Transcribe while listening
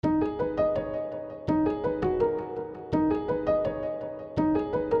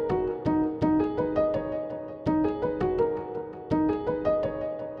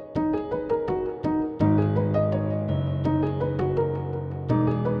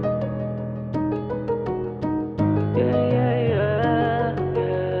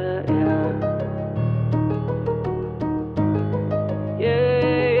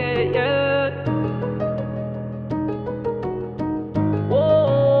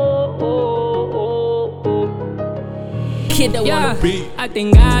kid that wanna be. I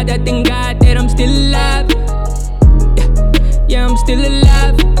thank God that I'm still alive. Yeah, I'm still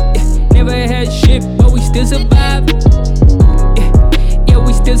alive. Never had shit, but we still survive. Yeah,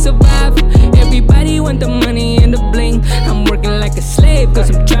 we still survive. Everybody want the money and the bling. I'm working like a slave, cause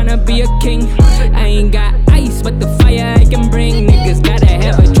I'm tryna be a king. I ain't got ice, but the fire I can bring. Niggas gotta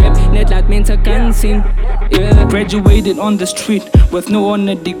have a drip, net laat mensen kan zien. Yeah. Graduated on the street with no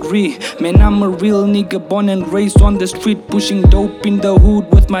honor degree. Man, I'm a real nigga, born and raised on the street, pushing dope in the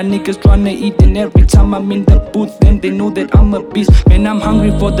hood with my niggas tryna eat. And every time I'm in the booth, then they know that I'm a beast. Man, I'm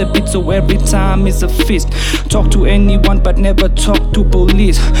hungry for the beat, so every time it's a feast. Talk to anyone, but never talk to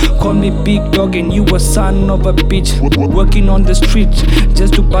police. Call me big dog and you a son of a bitch. Working on the street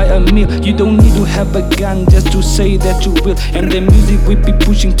just to buy a meal. You don't need to have a gun just to say that you will. And the music we be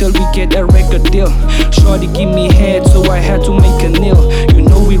pushing till we get a record deal. Shorty give me head, so I had to make a nail. You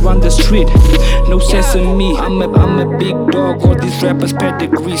know we run the street, no sesame. I'm a big dog, all these rappers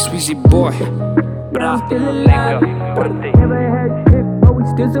pedigree, Sweezy boy. I'm still alive. Never had shit, but we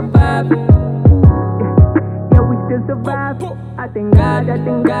still survive. Yeah, we still survive. I thank God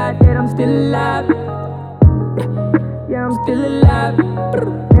that I'm still alive. Yeah, I'm still alive.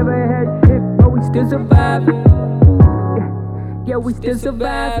 Never had shit, but we still survive. Yeah, we still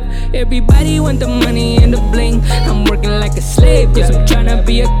survive. Everybody want the money and the bling. I'm working like a slave, cause I'm tryna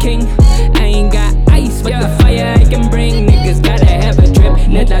be a king. I ain't got ice, but the fire I can bring. Niggas gotta have a drip,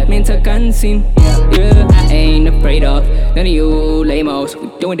 net laat mensen kan zien. Yeah, I ain't afraid of none of you lame-os. We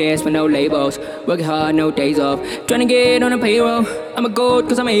doing this with no labels, working hard, no days off. Tryna get on a payroll. I'm a goat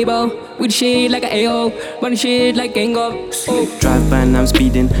cause I'm able. We the shit like an A.O. Running shit like Gango. Drive by and I'm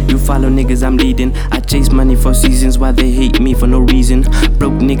speeding. You follow niggas, I'm leading. I chase money for seasons while they hate me for no reason.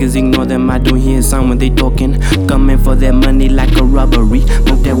 Broke niggas, ignore them, I don't hear a sound when they talking. Coming for their money like a robbery.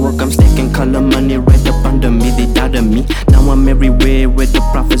 Move that work, I'm stacking color money right up under me. They doubted me. Now I'm everywhere where the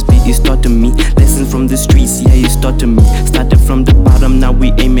prophets be. It's taught to me. Lessons from the streets, yeah, it's taught to me. Started from the bottom, now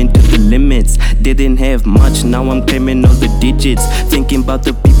we aiming to the limits. Didn't have much, now I'm claiming all the digits. Thinking about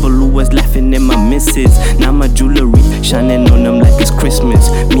the people who was laughing at my misses. Now my jewelry shining on them like it's Christmas.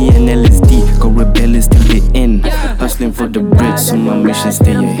 Me and L.S.D go rebellious till the end. Hustling for the bread, so my mission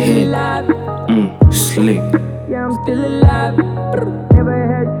stay ahead. Slick. Yeah, I'm still alive. Never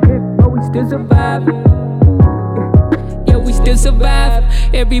had shit, but we still survive. Yeah, we still survive.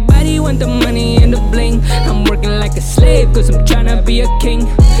 Everybody want the money and the bling. I'm working like a slave, cause I'm tryna be a king.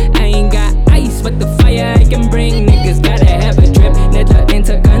 I ain't got ice, but the fire I can bring. Niggas gotta have a drip, net laat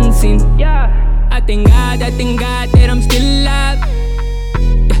mensen kan zien. Yeah, I thank God that I'm still alive.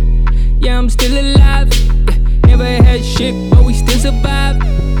 Yeah, I'm still alive. Never had shit, but we still survive.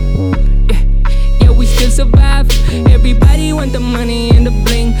 Yeah, we still survive. Everybody want the money and the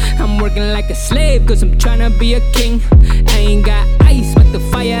bling. I'm working like a slave, cause I'm tryna be a king. I ain't got ice, but the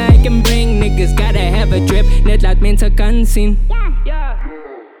fire I can bring. Niggas gotta have a drip, net laat mensen kan zien.